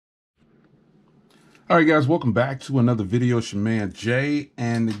All right, guys, welcome back to another video. It's your man Jay,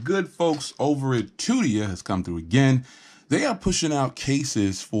 and the good folks over at Tudia has come through again. They are pushing out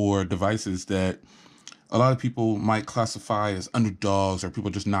cases for devices that a lot of people might classify as underdogs or people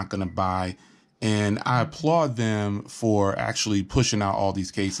just not going to buy. And I applaud them for actually pushing out all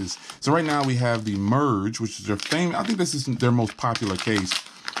these cases. So right now we have the Merge, which is their famous, I think this is their most popular case.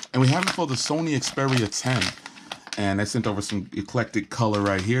 And we have it for the Sony Xperia 10. And I sent over some eclectic color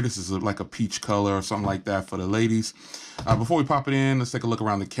right here. This is like a peach color or something like that for the ladies. Before we pop it in, let's take a look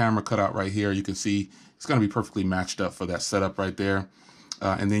around the camera cutout right here. You can see it's going to be perfectly matched up for that setup right there.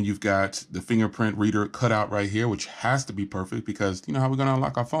 And then you've got the fingerprint reader cutout right here, which has to be perfect because you know how we're going to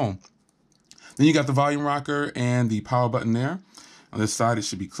unlock our phone. Then you got the volume rocker and the power button there. On this side, it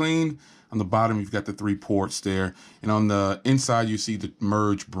should be clean. On the bottom, you've got the 3 ports there. And on the inside, you see the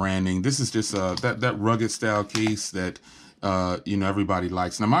Merge branding. This is just that rugged style case that, you know, everybody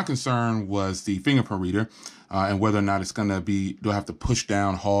likes. Now, my concern was the fingerprint reader and whether or not it's going to be, do I have to push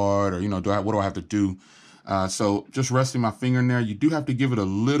down hard or, you know, what do I have to do? So just resting my finger in there, you do have to give it a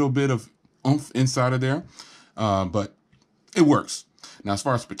little bit of oomph inside of there, but it works. Now, as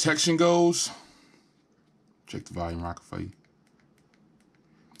far as protection goes, check the volume rocker for you.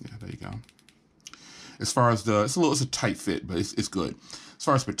 Yeah, there you go. As far as it's a tight fit, but it's good. As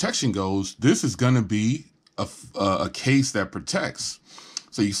far as protection goes, this is going to be a case that protects.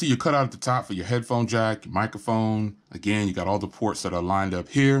 So you see your cutout at the top for your headphone jack, your microphone. Again, you got all the ports that are lined up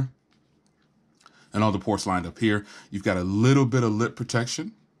here and all the ports lined up here. You've got a little bit of lip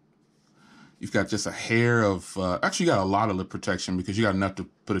protection. You've got just a hair of, actually you got a lot of lip protection because you got enough to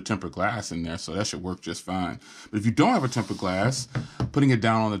put a tempered glass in there, so that should work just fine. But if you don't have a tempered glass, putting it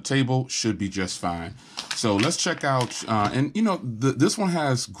down on the table should be just fine. So let's check out, and you know, this one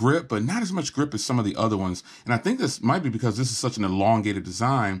has grip, but not as much grip as some of the other ones. And I think this might be because this is such an elongated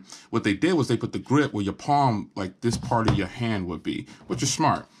design. What they did was they put the grip where your palm, like this part of your hand would be, which is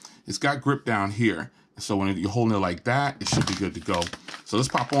smart. It's got grip down here. So when you're holding it like that, it should be good to go. So let's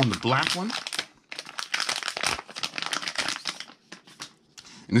pop on the black one.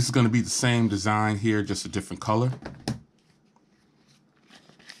 And this is going to be the same design here, just a different color.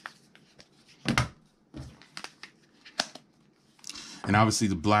 And obviously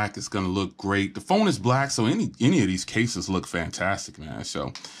the black is going to look great. The phone is black, so any of these cases look fantastic, man.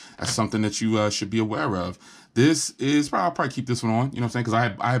 So that's something that you should be aware of. This is, I'll probably keep this one on, you know what I'm saying?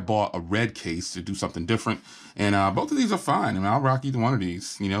 Because I bought a red case to do something different. And both of these are fine. I mean, I'll rock either one of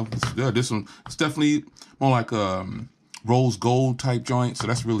these, you know. This one, it's definitely more like rose gold type joint, so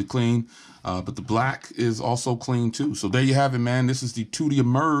that's really clean. But the black is also clean too. So there you have it, man. This is the Tudia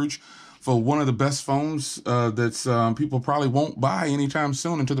Merge for one of the best phones that's people probably won't buy anytime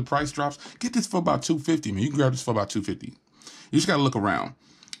soon until the price drops. Get this for about $250, man. You can grab this for about $250. You just got to look around.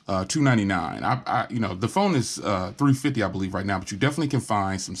 $299. You know, the phone is $350, I believe, right now, but you definitely can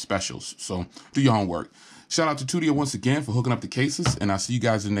find some specials. So do your homework. Shout out to Tudia once again for hooking up the cases, and I'll see you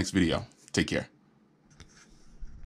guys in the next video. Take care.